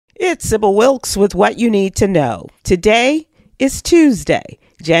It's Sybil Wilkes with what you need to know. Today is Tuesday,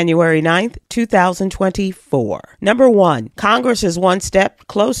 January 9th, 2024. Number 1, Congress is one step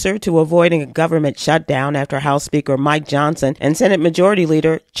closer to avoiding a government shutdown after House Speaker Mike Johnson and Senate Majority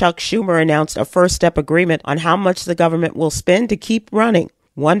Leader Chuck Schumer announced a first-step agreement on how much the government will spend to keep running.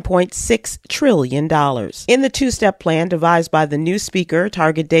 $1.6 trillion. In the two-step plan devised by the new speaker,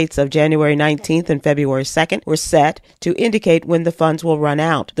 target dates of January 19th and February 2nd were set to indicate when the funds will run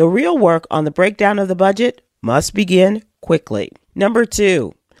out. The real work on the breakdown of the budget must begin quickly. Number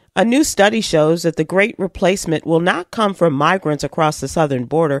 2, a new study shows that the great replacement will not come from migrants across the southern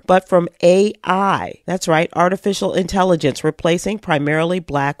border, but from AI. That's right, artificial intelligence replacing primarily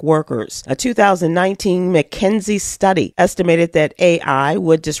black workers. A 2019 McKinsey study estimated that AI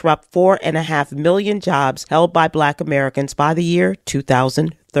would disrupt 4.5 million jobs held by black Americans by the year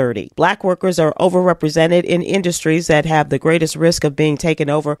 2030. Black workers are overrepresented in industries that have the greatest risk of being taken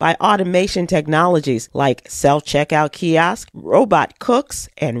over by automation technologies like self-checkout kiosks, robot cooks,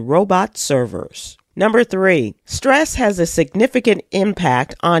 and robot servers. Number 3, stress has a significant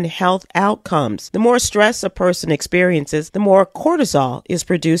impact on health outcomes. The more stress a person experiences, the more cortisol is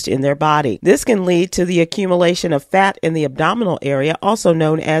produced in their body. This can lead to the accumulation of fat in the abdominal area, also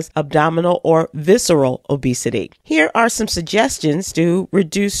known as abdominal or visceral obesity. Here are some suggestions to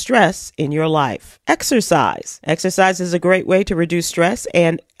reduce stress in your life. Exercise. Exercise is a great way to reduce stress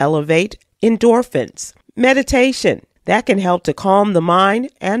and elevate endorphins. Meditation. That can help to calm the mind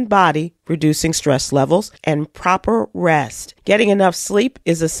and body, reducing stress levels, and proper rest. Getting enough sleep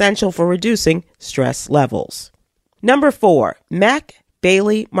is essential for reducing stress levels. Number 4, Mac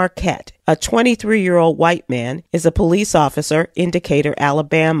Bailey Marquette, a 23-year-old white man, is a police officer in Decatur,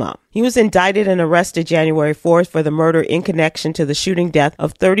 Alabama. He was indicted and arrested January 4th for the murder in connection to the shooting death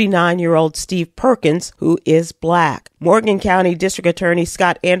of 39-year-old Steve Perkins, who is black. Morgan County District Attorney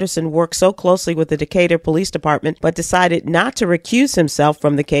Scott Anderson worked so closely with the Decatur Police Department but decided not to recuse himself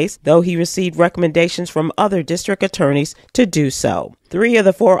from the case, though he received recommendations from other district attorneys to do so. 3 of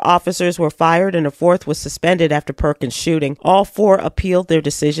the 4 officers were fired and a 4th was suspended after Perkins' shooting. All 4 appealed their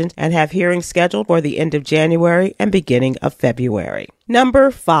decisions and have hearings scheduled for the end of January and beginning of February.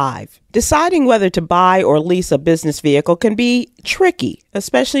 Number 5, deciding whether to buy or lease a business vehicle can be tricky,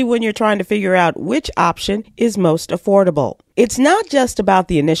 especially when you're trying to figure out which option is most affordable. It's not just about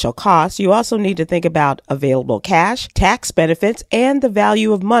the initial cost. You also need to think about available cash, tax benefits, and the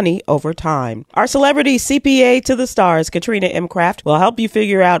value of money over time. Our celebrity CPA to the stars, Katrina M. Kraft, will help you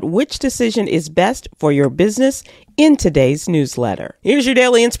figure out which decision is best for your business in today's newsletter. Here's your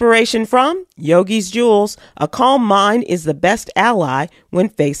daily inspiration from Yogi's Jewels. A calm mind is the best ally when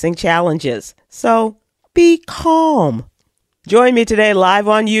facing challenges. So be calm. Join me today live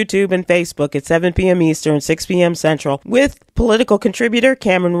on YouTube and Facebook at 7 p.m. Eastern, 6 p.m. Central with political contributor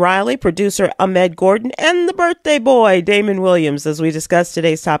Cameron Riley, producer Ahmed Gordon, and the birthday boy Damon Williams as we discuss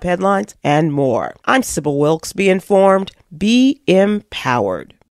today's top headlines and more. I'm Sybil Wilkes. Be informed, be empowered.